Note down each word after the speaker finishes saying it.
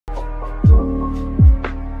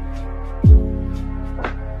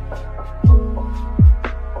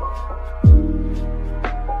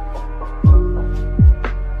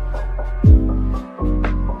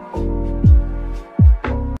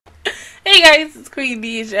Hey guys, it's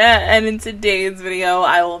Queendija, and in today's video,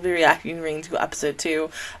 I will be reacting to episode 2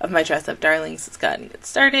 of my Dress Up Darlings. Let's go ahead and get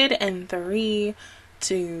started. And 3,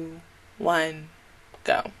 2, 1,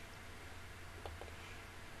 go.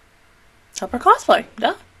 Help her cosplay.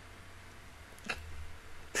 Duh.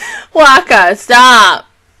 Waka, stop.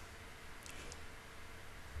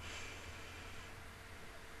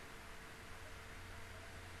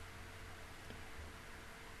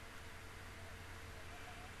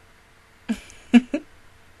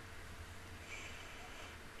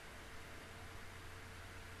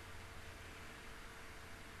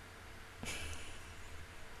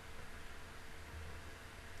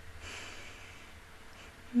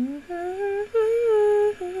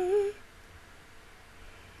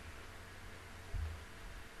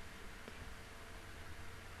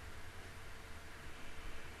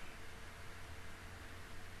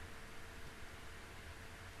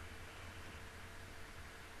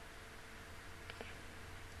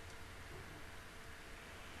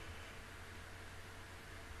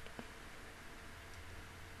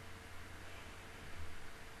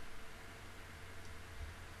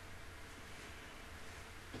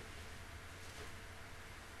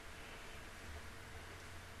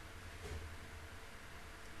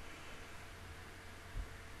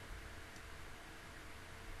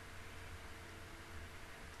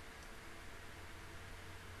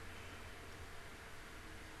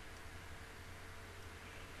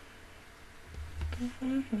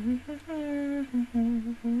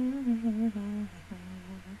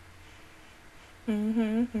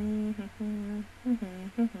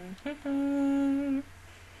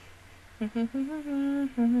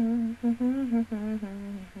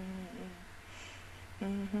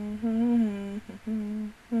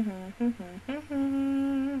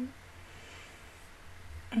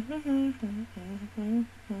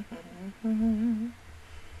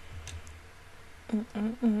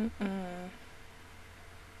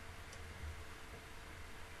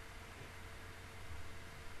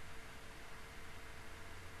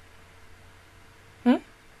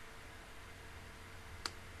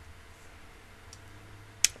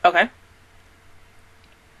 Okay.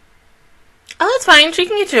 Oh, that's fine. She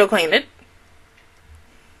can get you acquainted.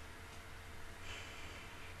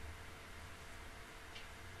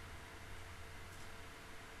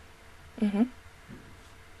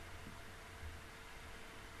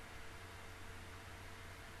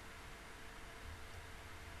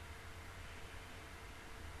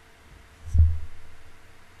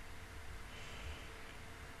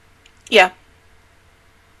 Yeah.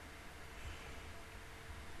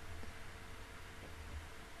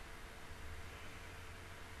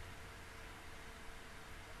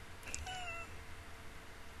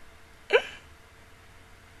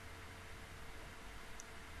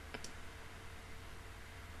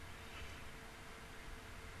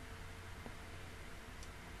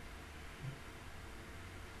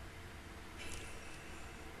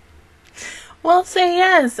 Well, say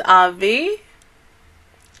yes, Avi.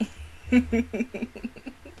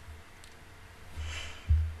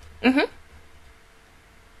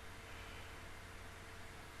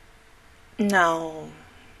 No.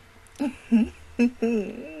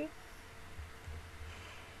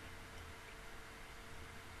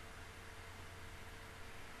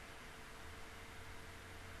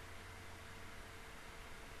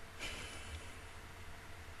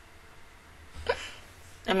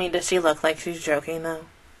 I mean, does she look like she's joking, though?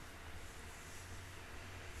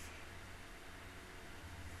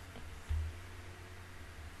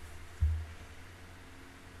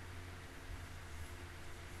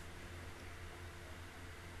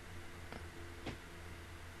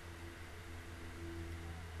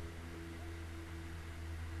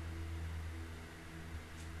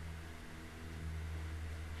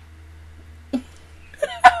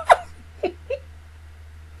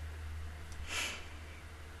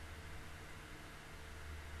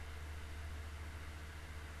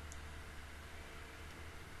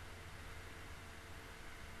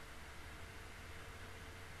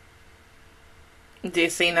 Do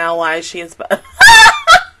you see now why she is... But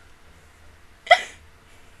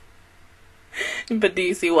do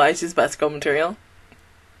you see why she's best girl material?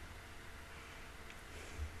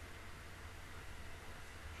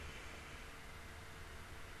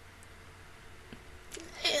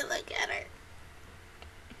 Hey, look at her.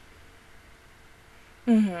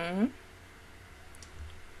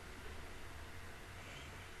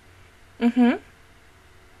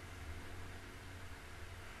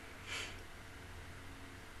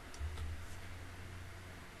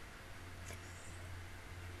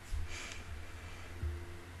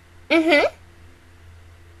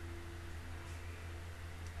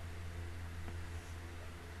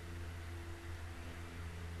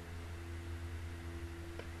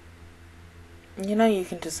 You know you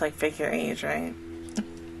can just, like, fake your age, right?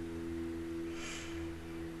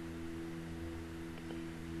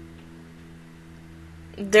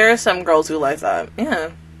 There are some girls who like that.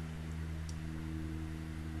 Yeah.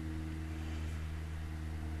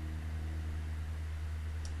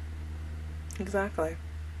 Exactly.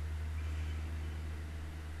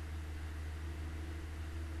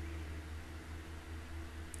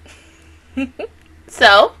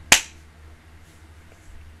 So?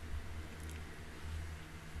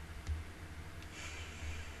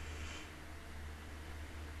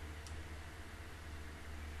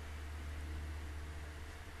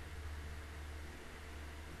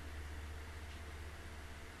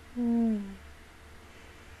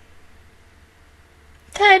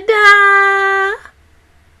 Ta-da!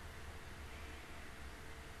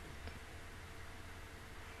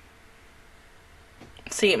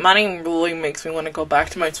 See, Money really makes me want to go back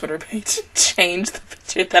to my Twitter page and change the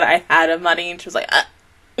picture that I had of Money, and she was like,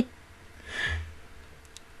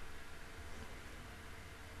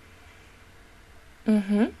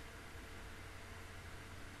 Mm-hmm.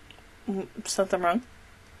 Something wrong?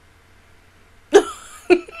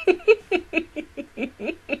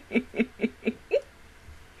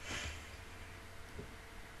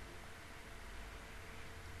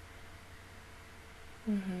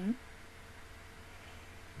 Mm-hmm.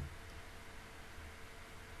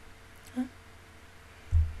 Huh?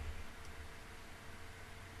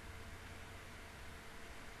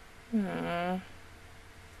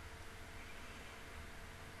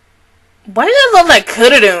 Why did I love that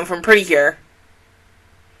Kirathian from Pretty Cure?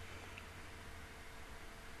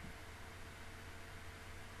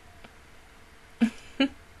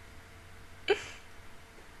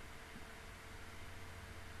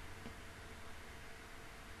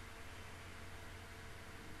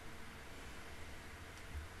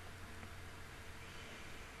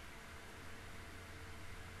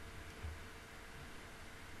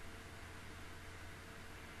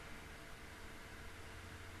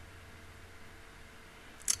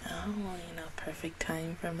 Perfect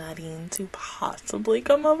time for Vadim to possibly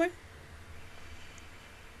come over.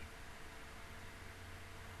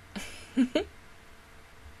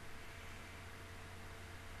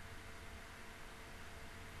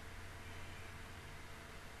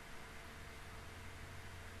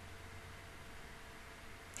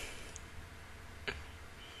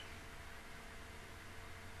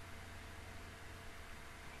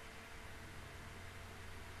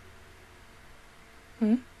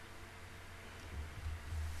 Hmm?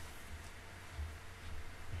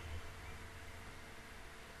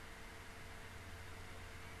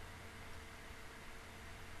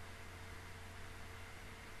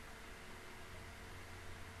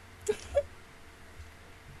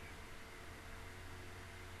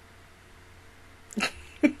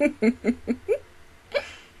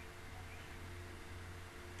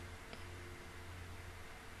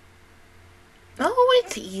 Oh,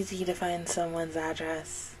 it's easy to find someone's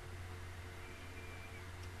address.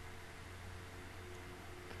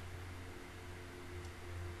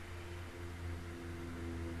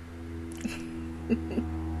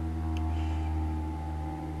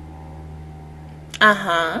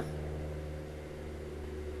 Uh-huh.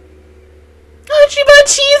 Oh, she bought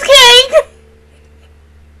cheesecake!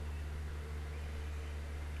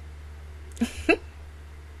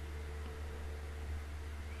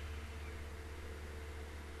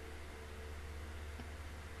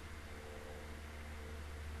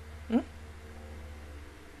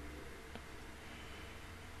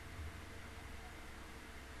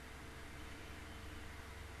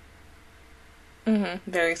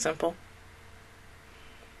 Very simple.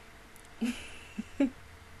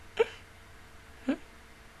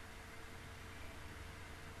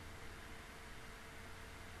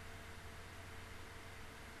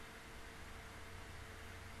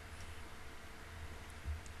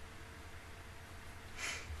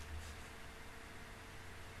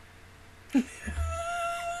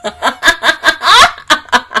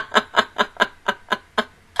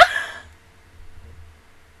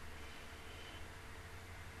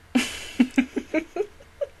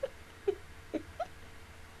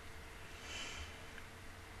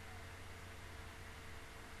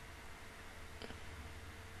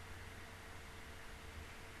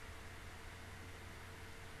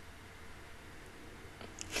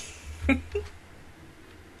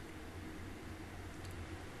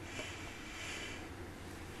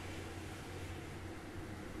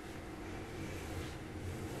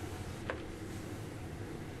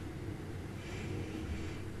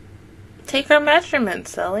 Take her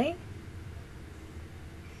measurements, silly.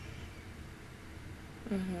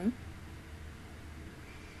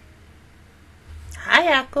 Hi,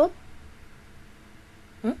 Jaakko.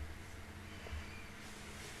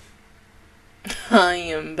 I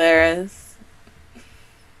am embarrassed.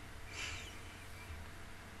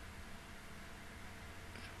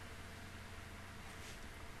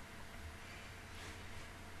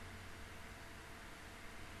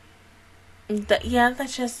 Yeah,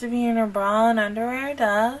 that's just to be in her bra and underwear,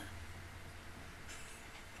 duh.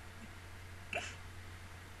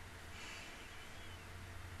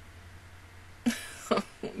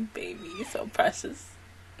 Baby, you're so precious.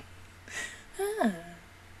 Ah.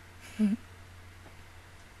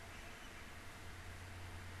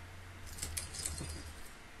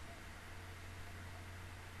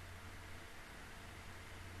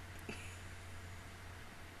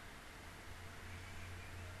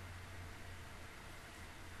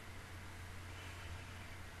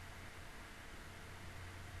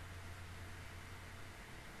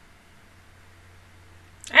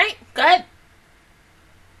 Alright, good.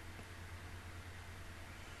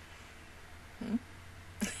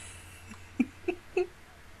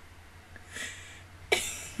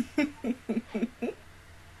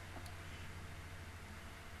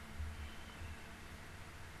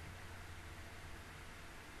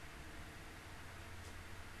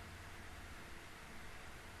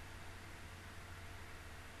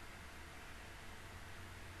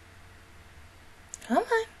 Come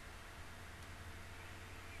on.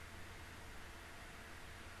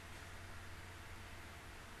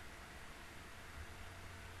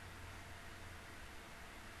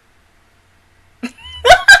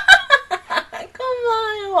 Come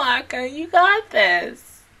on, Walker. You got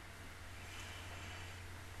this.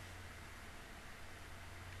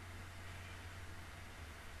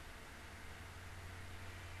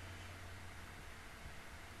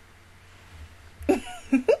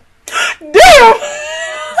 Damn!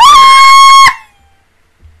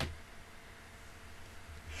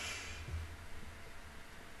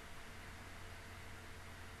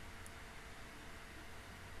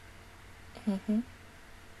 Mm-hmm.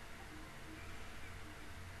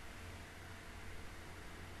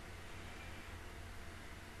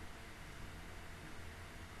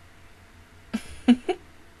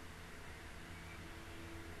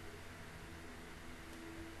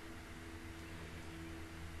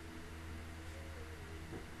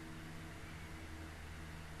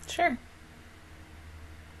 Sure.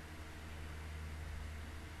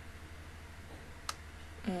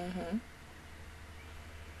 Mm-hmm.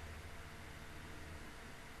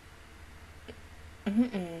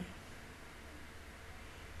 Mm-mm.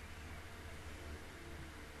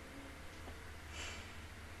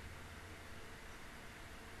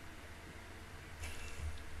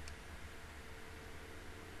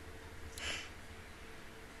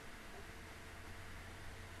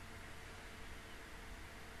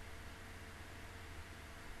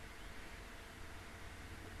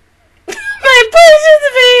 My precious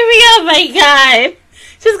baby, oh my god.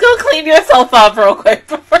 Just go clean yourself up real quick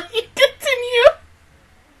before you continue.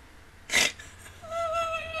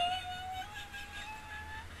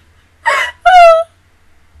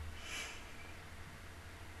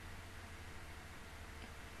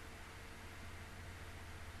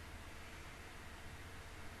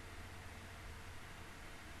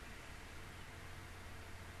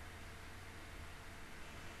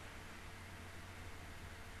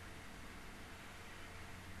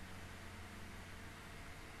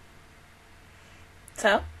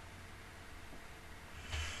 So?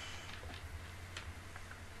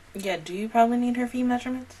 Yeah, do you probably need her feet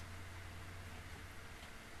measurements?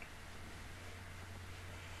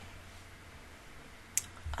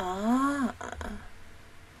 Ah.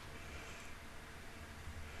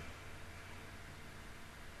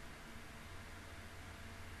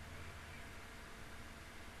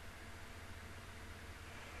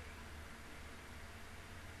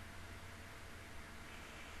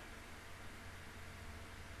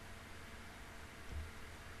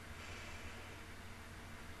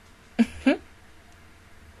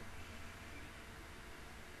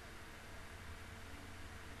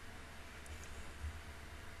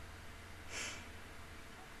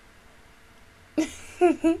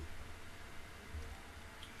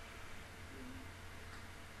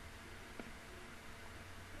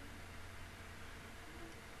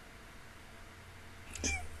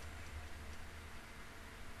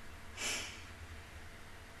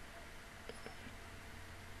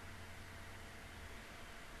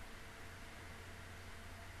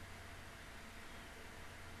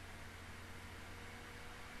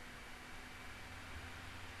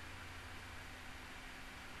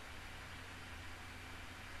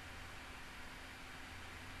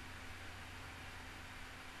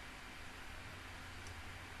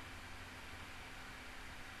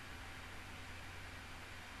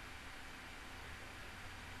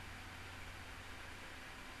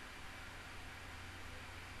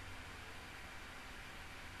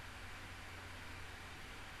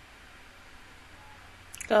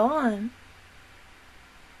 Go on.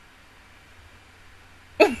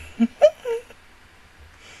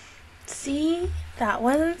 See? That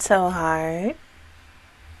wasn't so hard.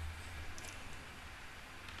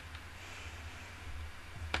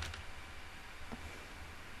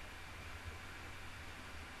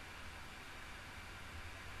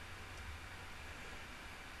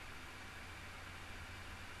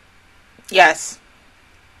 Yes.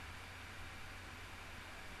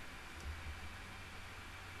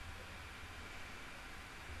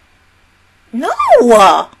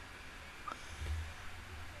 No!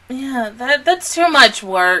 Yeah, that's too much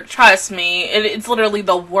work. Trust me. It's literally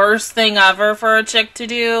the worst thing ever for a chick to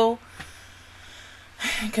do.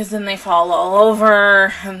 Because then they fall all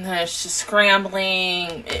over, and then it's just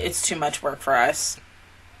scrambling. It's too much work for us.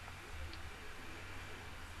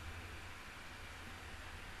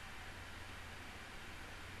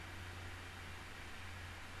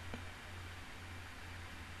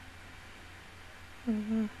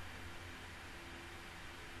 Mm-hmm.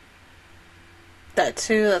 That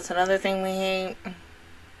too, that's another thing we hate.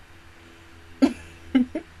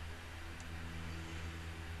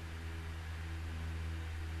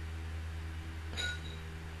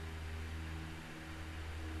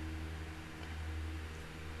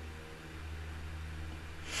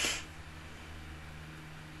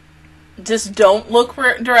 Just don't look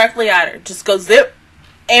directly at her. Just go zip,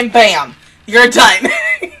 and bam, you're done.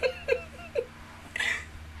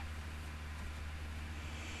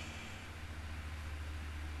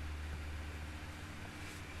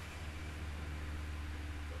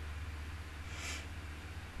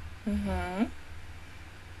 Mm-hmm.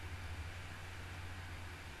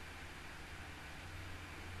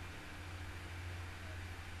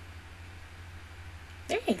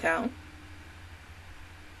 There you go.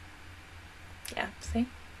 Yeah, see?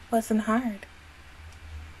 Wasn't hard.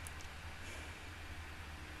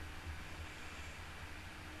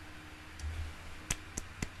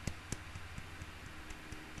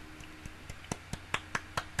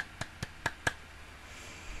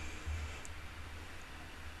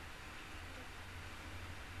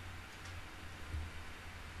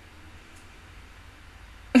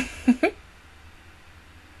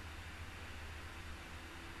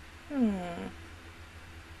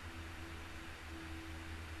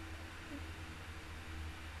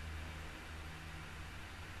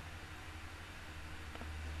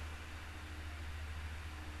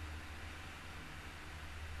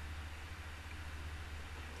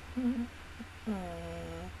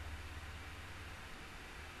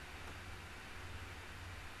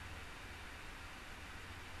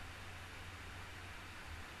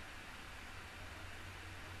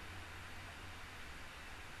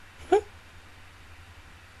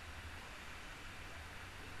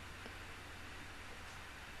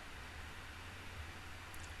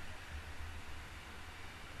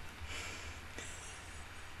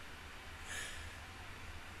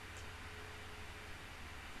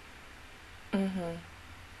 Mm-hmm.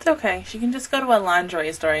 It's okay. She can just go to a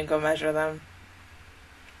lingerie store and go measure them.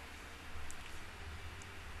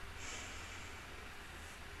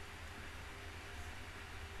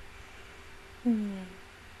 Hmm.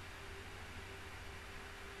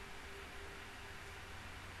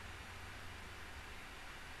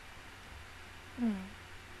 Hmm.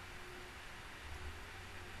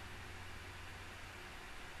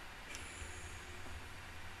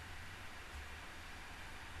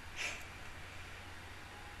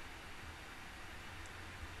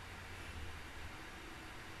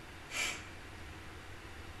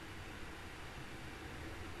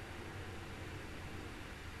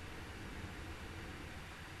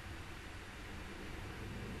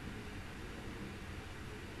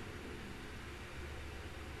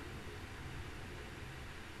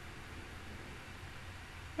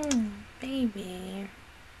 Baby.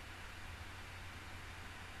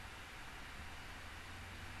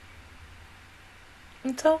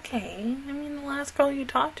 It's okay. I mean, the last girl you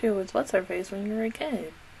talked to was what's-her-face when you were a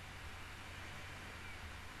kid.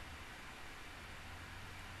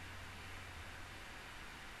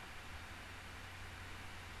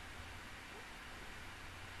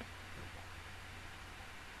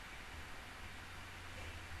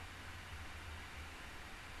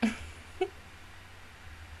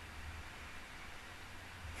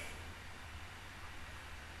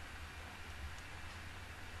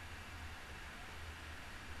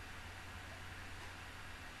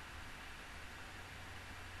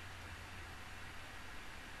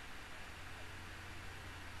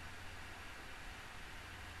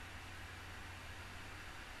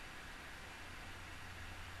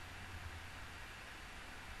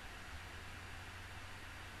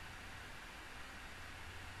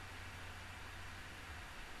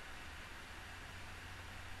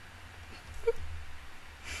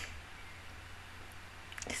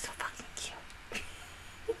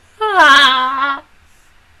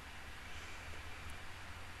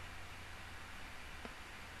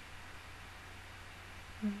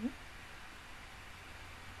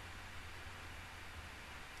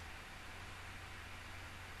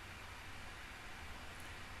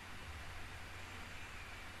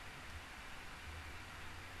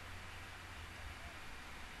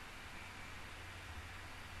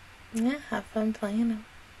 Yeah, have fun playing them.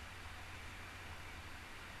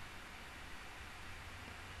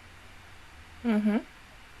 Mm-hmm.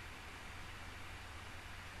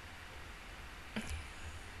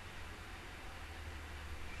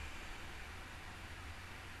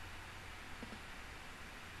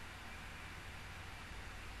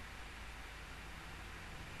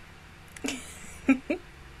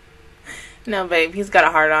 No, babe, he's got a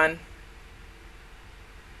heart on.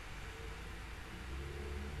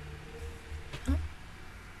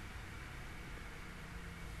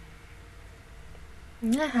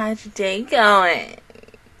 Yeah, how's your day going?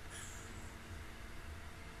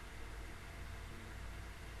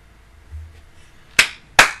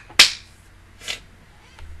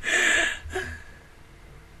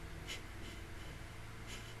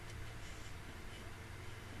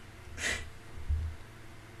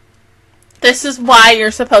 This is why you're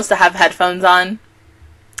supposed to have headphones on.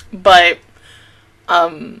 But,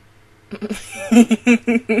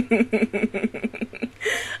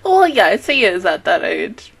 well, yes, he is at that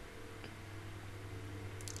age.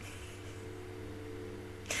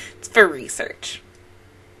 It's for research.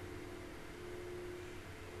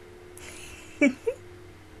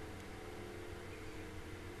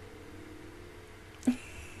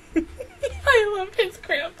 I love his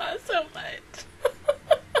grandpa so much.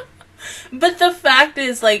 But the fact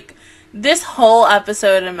is, like, this whole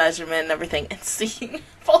episode and measurement and everything, and seeing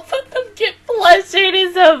both of them get flustered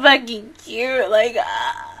is so fucking cute. Like,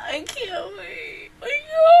 I can't wait. Like,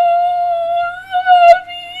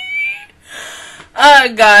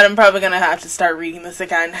 oh, God, I'm probably gonna have to start reading this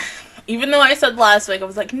again. Even though I said last week, I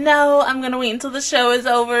was like, no, I'm gonna wait until the show is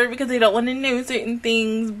over because I don't want to know certain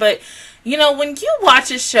things. But, you know, when you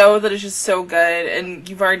watch a show that is just so good and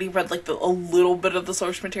you've already read, like, a little bit of the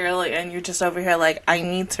source material and you're just over here like, I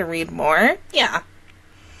need to read more. Yeah.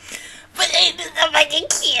 But it's so fucking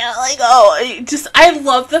cute. Like, oh, I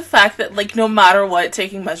love the fact that, like, no matter what,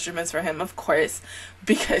 taking measurements for him, of course,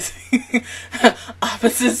 because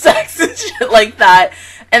opposite sex and shit like that.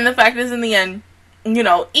 And the fact is, in the end, you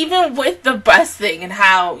know, even with the breast thing and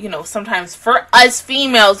how, you know, sometimes for us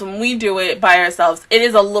females, when we do it by ourselves, it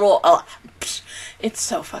is a little, it's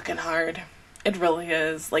so fucking hard. It really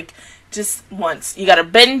is. Like, just once. You gotta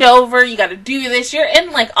bend over, you gotta do this. You're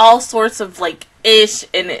in, like, all sorts of, like, ish,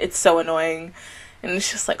 and it's so annoying. And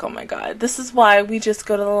it's just like, oh my God. This is why we just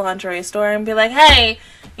go to the lingerie store and be like, hey,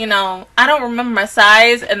 you know, I don't remember my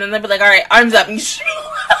size. And then they'll be like, alright, arms up. And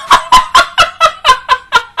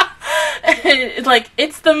like,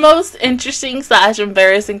 it's the most interesting /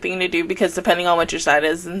 embarrassing thing to do because depending on what your size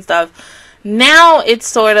is and stuff, now it's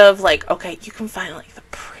sort of like, okay, you can find, like, the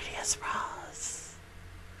prettiest bras.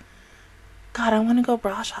 God, I want to go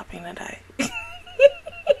bra shopping today.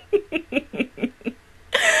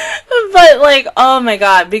 But, like, oh my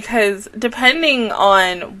God, because depending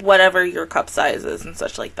on whatever your cup size is and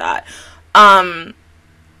such like that,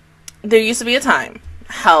 there used to be a time,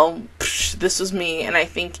 hell, this was me, and I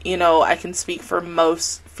think, you know, I can speak for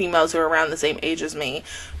most females who are around the same age as me,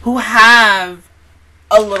 who have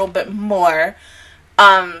a little bit more.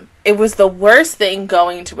 It was the worst thing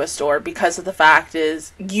going to a store because of the fact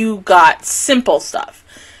is you got simple stuff.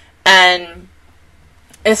 And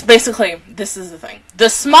it's basically, this is the thing. The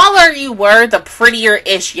smaller you were, the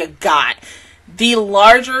prettier-ish you got. The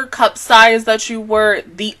larger cup size that you were,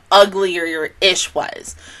 the uglier your ish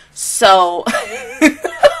was. So,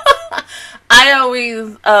 I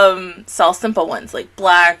always sell simple ones, like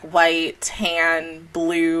black, white, tan,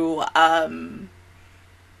 blue.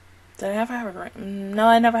 Did I ever have a green? No,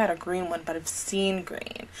 I never had a green one, but I've seen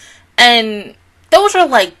green. And those are,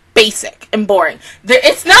 like, basic and boring.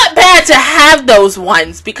 It's not bad to have those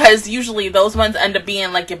ones, because usually those ones end up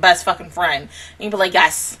being, like, your best fucking friend. And you'll be like,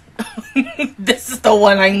 yes, this is the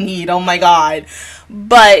one I need, oh my God.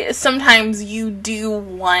 But sometimes you do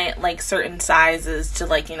want, like, certain sizes to,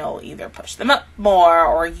 like, you know, either push them up more,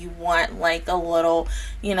 or you want, like, a little,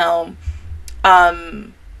 you know,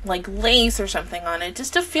 like, lace or something on it,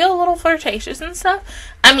 just to feel a little flirtatious and stuff.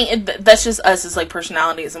 I mean, that's just us as, like,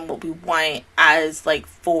 personalities and what we want as, like,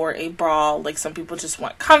 for a bra. Like, some people just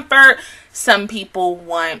want comfort, some people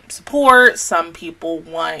want support, some people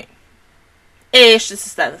want ish, this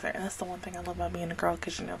is that, that's the one thing I love about being a girl,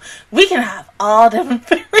 because, you know, we can have all different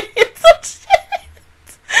variants of shit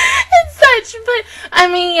and such. But I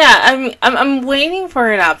mean, yeah, I'm waiting for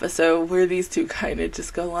an episode where these two kind of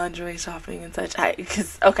just go lingerie shopping and such.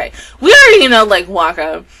 Because okay, we already know, like,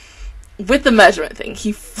 Waka with the measurement thing,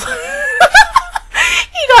 he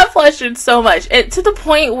got flustered so much, to the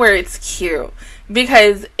point where it's cute.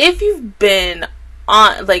 Because if you've been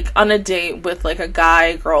on a date with like a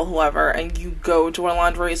guy, girl, whoever, and you go to a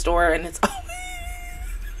lingerie store and it's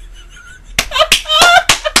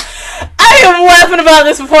I am laughing about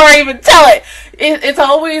this before I even tell it. It's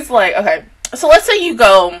always like, okay, so let's say you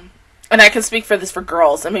go, and I can speak for this for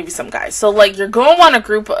girls and maybe some guys. So like you're going on a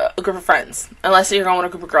group of friends, and let's say you're going on a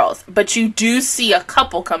group of girls, but you do see a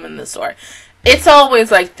couple come in the store. It's always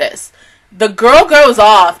like this. The girl goes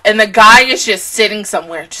off, and the guy is just sitting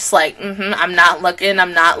somewhere, just like, I'm not looking,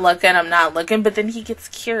 but then he gets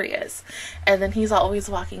curious, and then he's always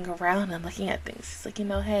walking around and looking at things. He's like,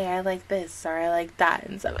 hey, I like this, or I like that,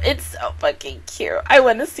 and stuff. It's so fucking cute. I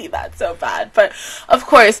want to see that so bad, but, of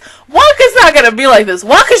course, Wonka's not gonna be like this.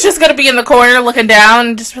 Wonka's just gonna be in the corner looking down,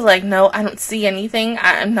 and just be like, no, I don't see anything,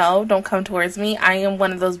 no, don't come towards me. I am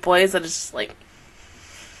one of those boys that is just like,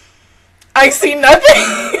 I see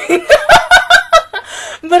nothing.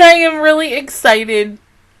 But I am really excited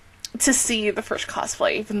to see the first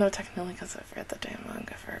cosplay, even though technically, because I've read the damn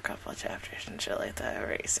manga for a couple of chapters and shit like that, I've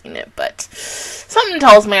already seen it, but something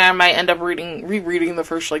tells me I might end up rereading the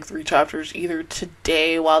first, like, 3 chapters either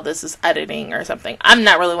today while this is editing or something. I'm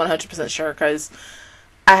not really 100% sure, because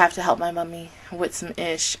I have to help my mommy with some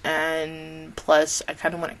ish, and plus I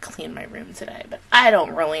kind of want to clean my room today, but I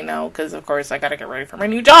don't really know, because of course I gotta get ready for my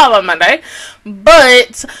new job on Monday.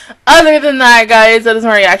 But other than that, guys, that is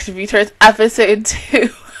my reaction features episode 2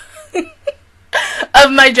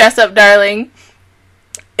 of my Dress Up Darling.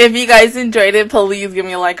 If you guys enjoyed it, please give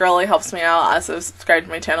me a like. It really helps me out. Also, subscribe to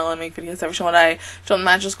my channel and make videos every single day. Join the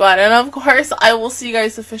Magic Squad. And of course, I will see you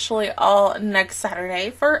guys officially all next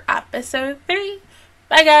Saturday for episode 3.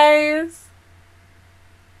 Bye, guys!